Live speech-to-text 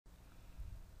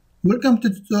Welcome to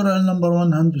tutorial number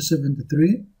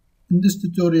 173. In this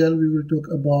tutorial, we will talk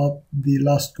about the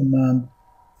last command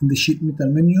in the sheet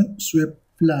metal menu, sweep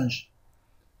flange.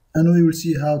 And we will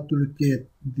see how to locate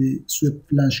the sweep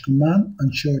flange command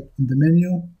and show it in the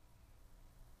menu.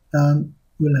 And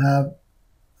we'll have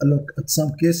a look at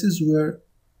some cases where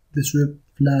the sweep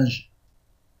flange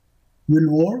will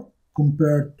work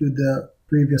compared to the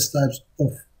previous types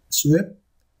of sweep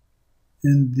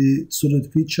in the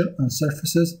solid feature and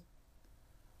surfaces.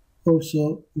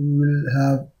 Also, we will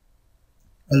have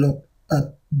a look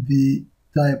at the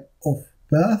type of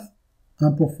path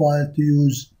and profile to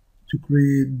use to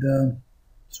create the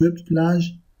swept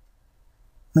flange,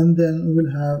 and then we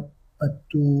will have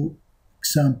two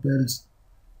examples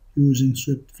using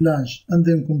swept flange and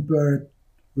then compare it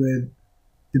with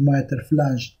the miter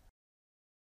flange.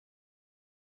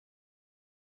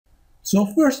 So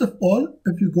first of all,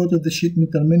 if you go to the sheet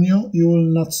metal menu, you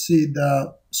will not see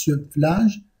the swept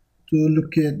flange. To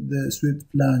locate the swept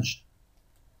flange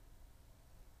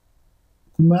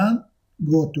command,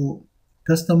 go to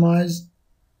Customize,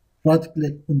 right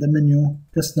click on the menu,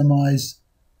 Customize,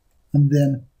 and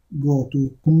then go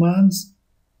to Commands,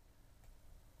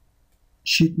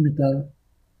 Sheet Metal,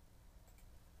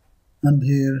 and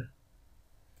here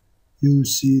you will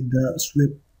see the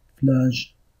sweep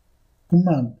flange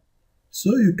command.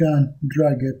 So you can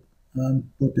drag it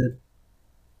and put it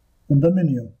on the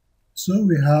menu. So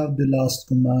we have the last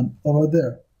command over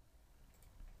there.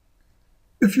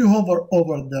 If you hover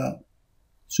over the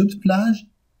swept flange,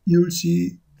 you will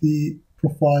see the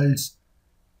profiles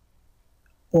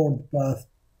or the path.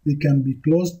 They can be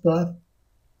closed path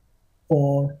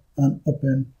or an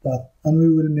open path, and we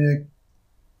will make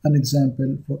an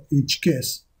example for each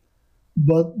case.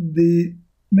 But the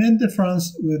main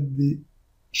difference with the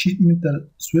sheet metal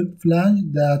swept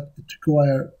flange that it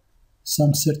requires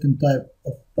some certain type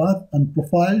of path and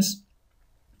profiles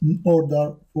in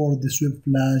order for the swept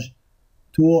flange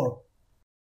to work.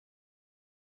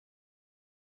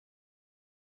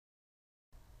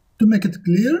 To make it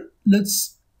clear,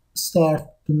 let's start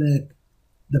to make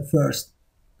the first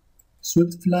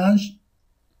swept flange.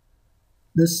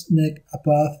 Let's make a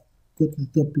path, go to the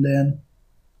top plane,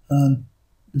 and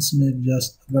let's make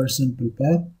just a very simple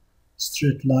path,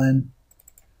 straight line,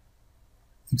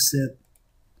 exit,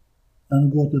 and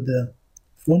go to the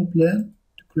front plane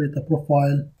to create a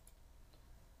profile.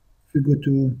 If you go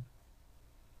to,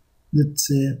 let's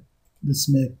say, let's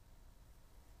make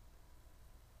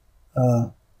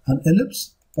an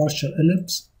ellipse, partial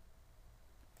ellipse.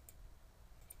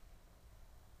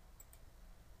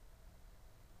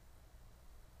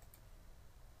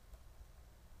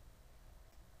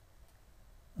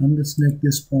 And let's make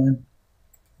this point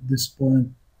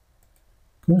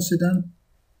coincident,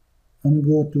 and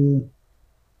go to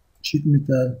sheet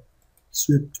metal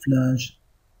swept flange.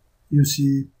 You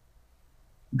see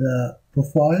the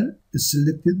profile is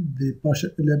selected, the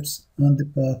partial ellipse and the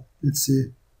path, let's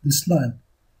say this line.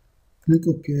 Click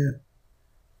OK.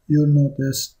 You'll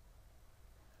notice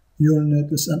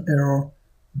an error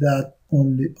that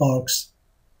only arcs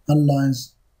and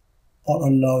lines are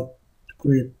allowed to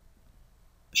create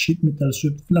sheet metal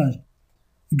swept flange.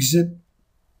 Exit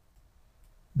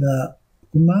the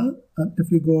command, and if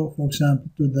you go, for example,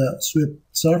 to the swept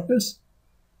surface,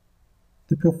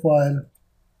 the profile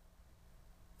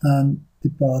and the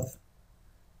path,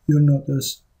 you'll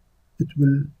notice it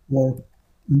will work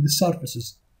in the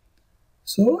surfaces.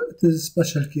 So it is a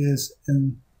special case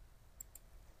in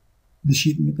the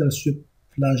sheet metal swept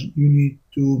flange. You need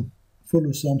to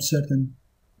follow some certain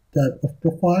type of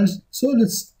profiles. So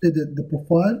let's edit the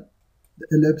profile, the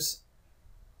ellipse,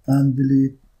 and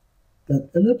delete that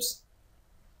ellipse,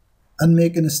 and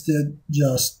make instead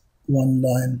just one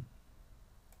line.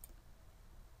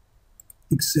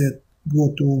 Exit,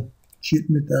 go to sheet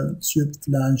metal swept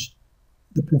flange.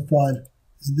 The profile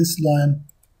is this line,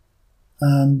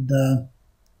 and the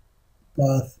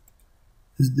path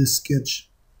is this sketch.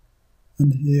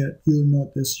 And here you'll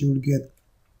notice you'll get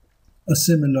a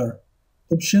similar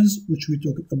options which we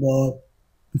talked about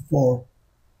before,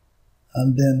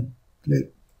 and then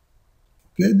click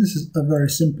OK. This is a very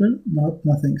simple,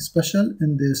 nothing special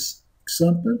in this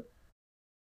example.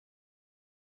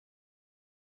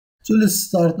 So let's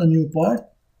start a new part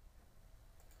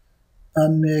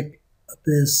and make a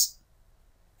base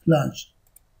flange.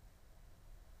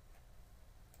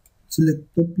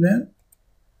 Select top plane,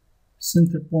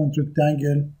 center point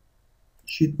rectangle,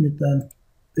 sheet metal,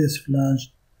 base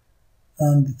flange,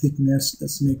 and the thickness,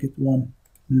 let's make it 1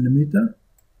 millimeter.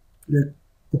 Click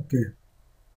OK.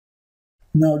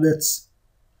 Now let's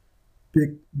pick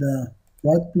the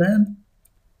right plane,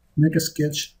 make a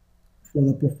sketch, for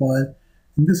the profile.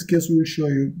 In this case, we will show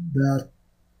you that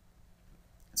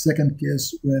second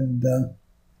case when the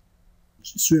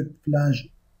sweep flange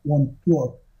won't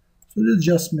work. So let's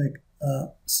just make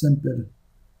a simple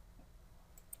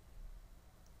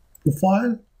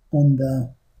profile on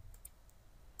the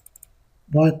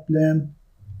right plane,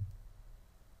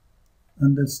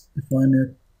 and let's define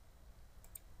it,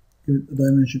 give it a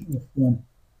dimension of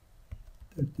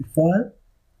 135,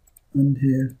 and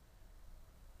here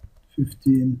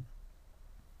 15,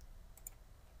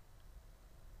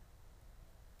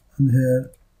 and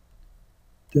here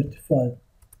 35,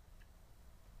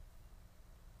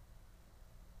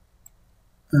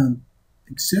 and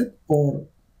exit, or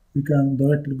we can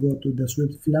directly go to the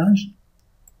sweep flange.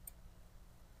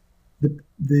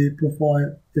 The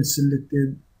profile is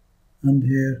selected, and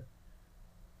here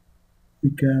we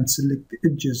can select the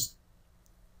edges.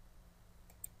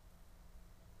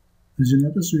 As you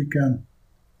notice, we can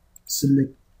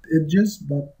select the edges,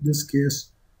 but this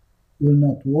case will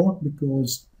not work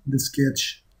because the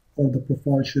sketch or the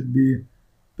profile should be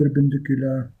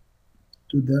perpendicular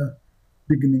to the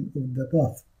beginning of the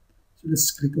path. So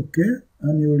let's click OK,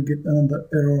 and you will get another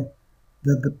error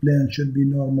that the plane should be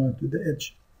normal to the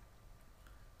edge.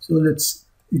 So let's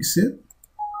exit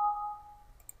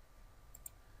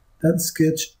that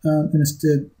sketch and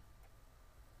instead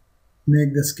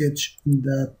make the sketch in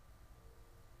that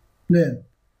plane.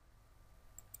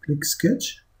 Click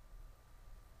Sketch,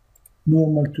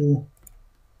 Normal to,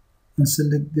 and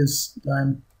select this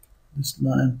line,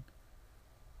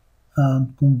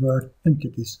 and convert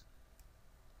entities.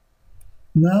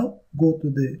 Now go to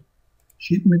the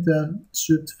sheet metal,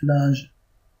 sweep flange,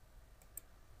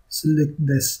 select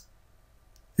this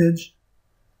edge,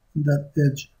 that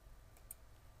edge,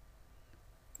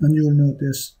 and you will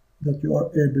notice that you are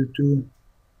able to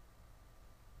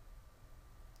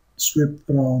sweep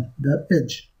around that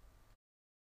edge.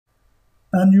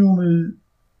 And you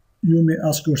may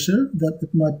ask yourself that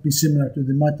it might be similar to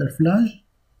the metal flange.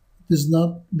 It is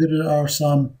not. There are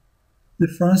some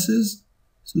differences,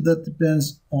 so that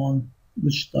depends on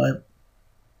which type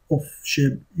of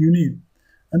shape you need.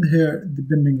 And here the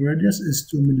bending radius is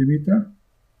 2 mm.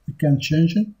 You can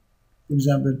change it, for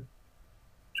example,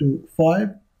 to 5.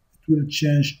 It will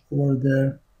change over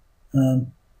there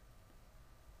in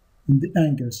the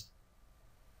angles.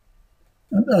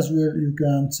 And as well, you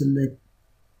can select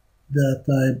the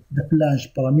type, the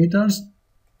flange parameters,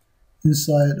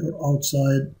 inside or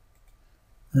outside,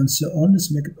 and so on.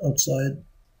 Let's make it outside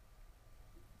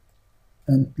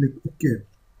and click OK.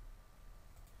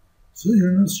 So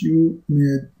you notice you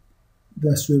made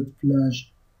the sweep flange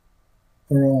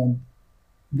around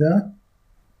that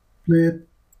plate,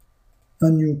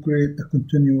 and you create a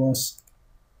continuous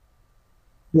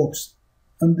box,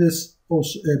 and this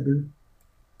also able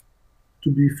to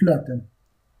be flattened,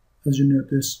 as you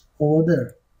notice over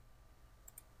there.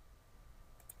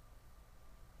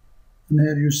 And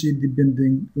here you see the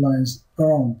bending lines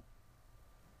around.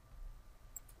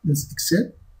 Let's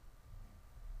exit.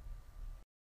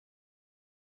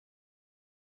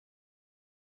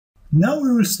 Now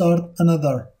we will start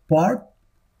another part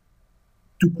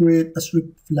to create a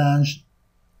sweep flange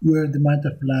where the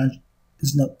metal flange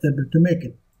is not able to make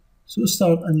it. So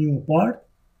start a new part,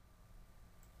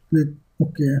 click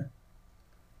OK,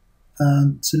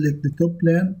 and select the top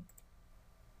plane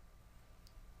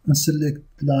and select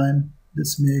line.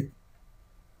 Let's make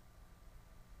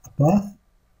a path.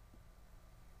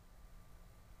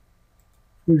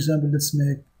 For example, let's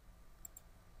make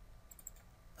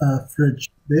a fridge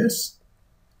base.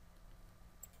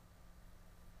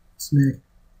 Let's make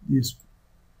this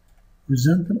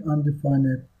horizontal and define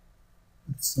it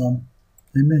with some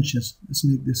dimensions. Let's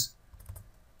make this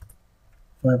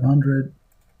 500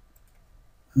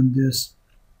 and this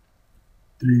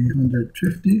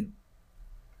 350.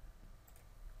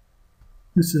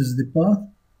 This is the path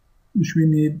which we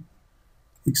need,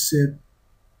 except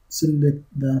select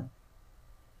the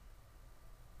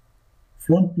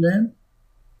front plane.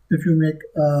 If you make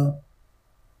a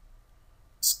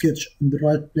sketch on the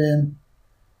right plane,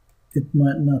 it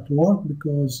might not work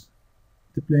because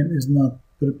the plane is not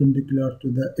perpendicular to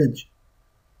the edge.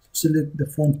 So select the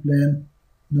front plane,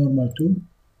 normal to,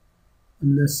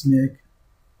 and let's make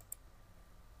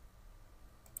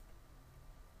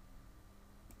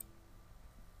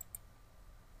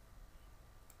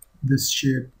this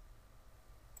shape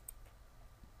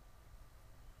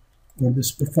or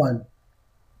this profile,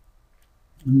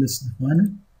 and let's define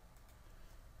it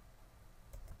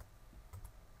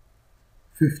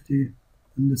 50,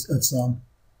 and let's add some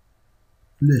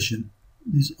relation.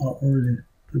 These are already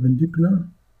perpendicular,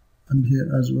 and here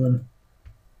as well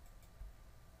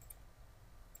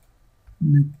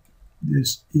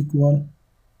this equal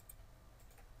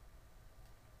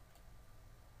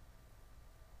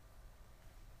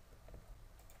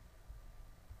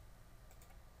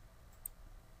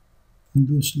and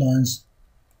those lines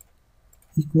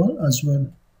equal as well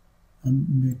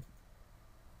and make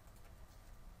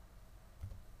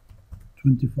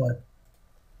 25.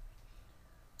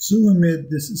 So we made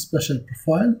this special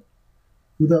profile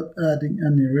without adding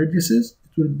any radiuses.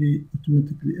 It will be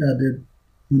automatically added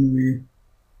when we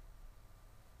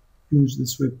use the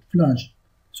swept flange.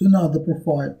 So now the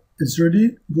profile is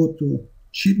ready. Go to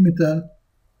Sheet Metal,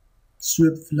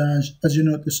 Swept Flange. As you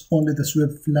notice, only the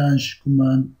Swept Flange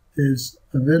command is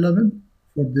available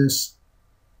for this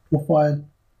profile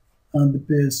and the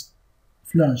base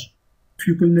flange. If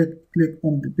you click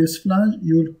on the base flange,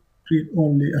 you will create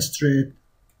only a straight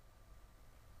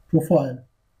profile.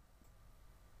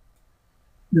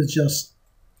 Let's just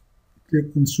click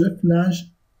on Swept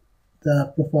Flange.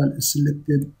 The profile is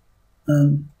selected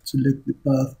and select the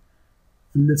path.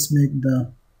 And let's make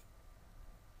the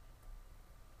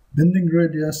bending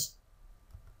radius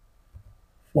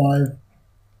 5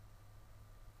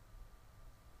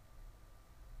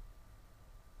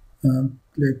 and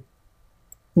click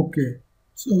OK.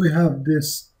 So we have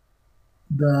this,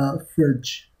 the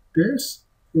fridge base,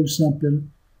 for example,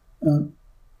 and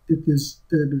it is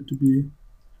able to be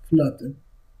flattened,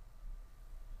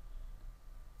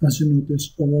 as you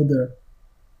notice over there.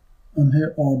 And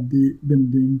here are the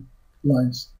bending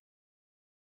lines.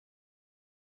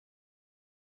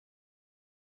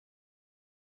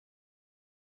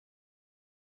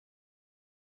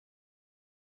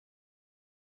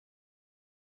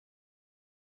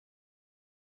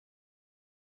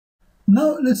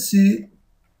 Now let's see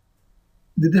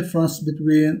the difference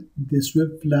between the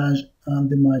swept flange and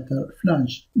the miter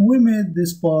flange. We made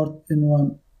this part in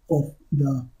one of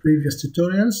the previous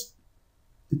tutorials,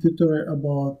 the tutorial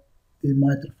about the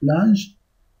miter flange,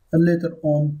 and later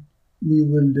on we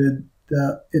welded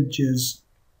the edges.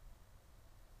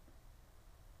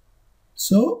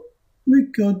 So we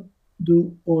could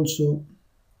do also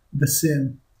the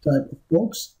same type of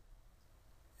box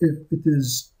if it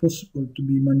is possible to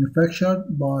be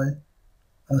manufactured by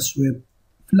a swept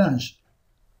flange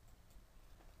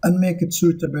and make it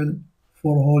suitable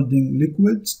for holding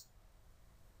liquids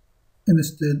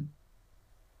instead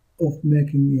of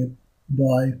making it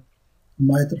by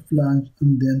miter flange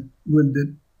and then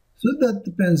welded. So that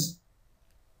depends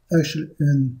actually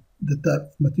in the type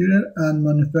of material and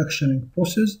manufacturing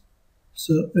process.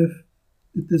 So if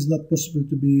it is not possible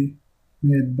to be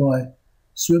made by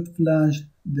swept flange,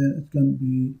 then it can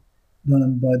be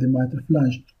done by the miter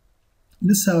flange.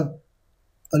 Let's have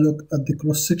a look at the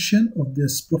cross section of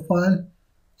this profile.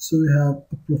 So we have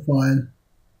a profile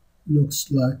looks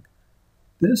like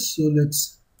this. So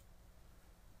let's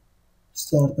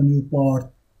start a new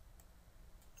part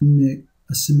and make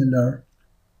a similar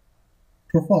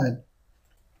profile.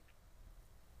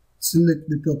 Select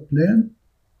the top plane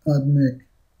and make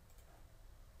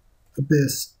a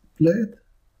base plate.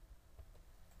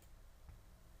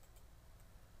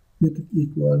 Make it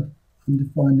equal and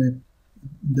define it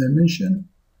dimension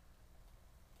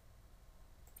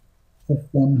of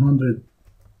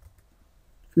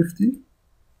 150.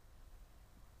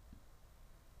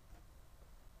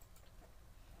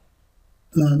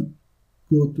 And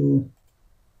go to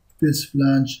base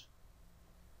flange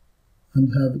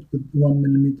and have it with 1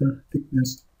 millimeter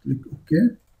thickness. Click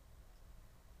OK.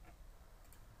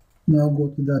 Now go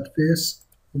to that face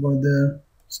over there,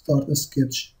 start a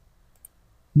sketch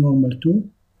normal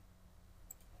 2,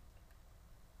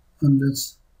 and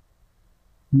let's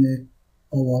make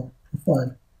our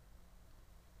profile.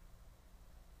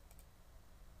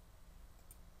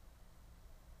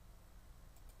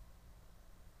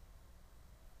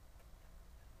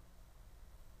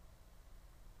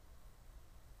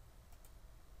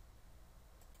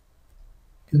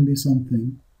 Can be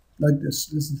something like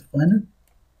this. Let's define it.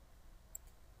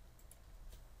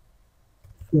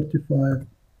 45,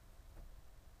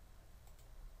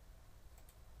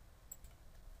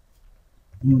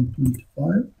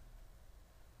 125,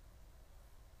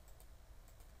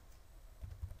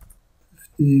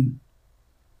 15,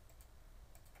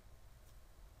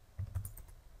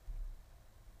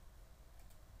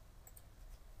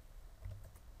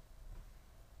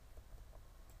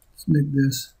 'Let's make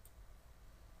this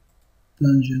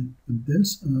tangent with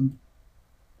this and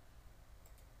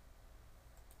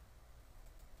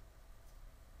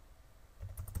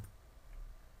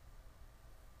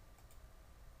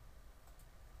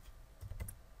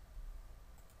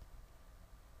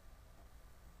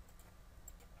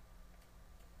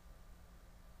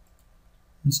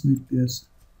let's make this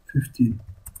 15.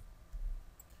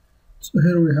 So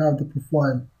here we have the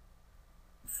profile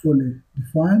fully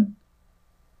defined.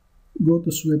 Go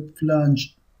to sweep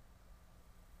flange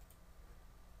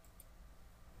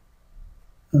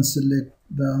and select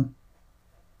the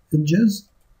edges.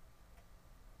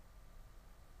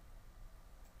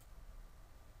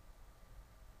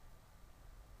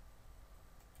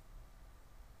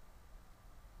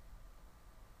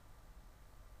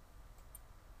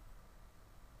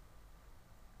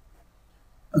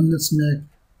 And let's make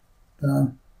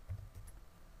the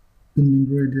bending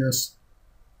radius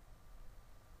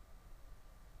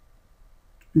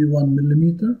to be 1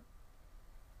 millimeter,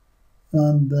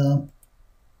 and the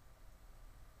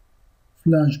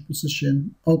flange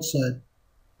position outside.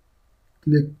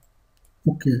 Click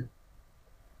OK.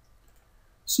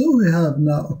 So we have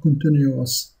now a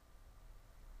continuous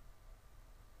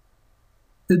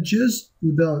edges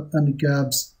without any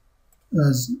gaps,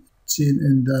 as seen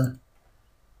in the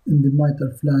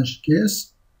mitre flange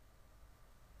case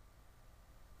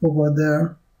over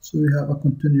there. So we have a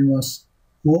continuous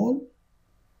wall,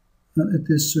 and it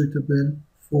is suitable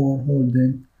for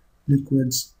holding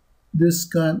liquids. This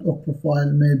kind of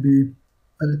profile may be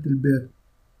a little bit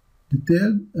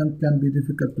detailed and can be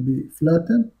difficult to be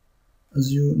flattened.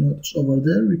 As you notice over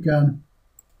there, we can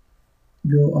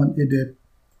go and edit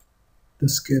the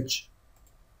sketch.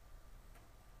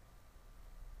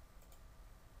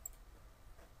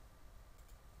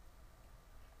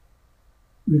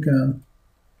 We can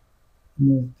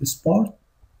move this part,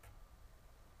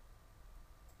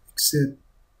 exit,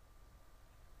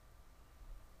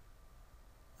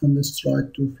 and let's try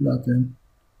to flatten.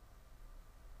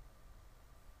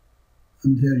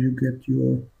 And here you get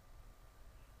your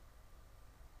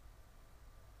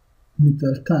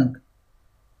metal tank.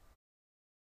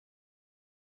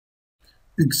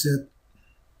 Exit,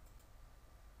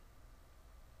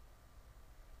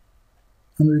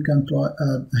 and we can try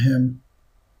add a hem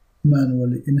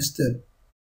manually instead.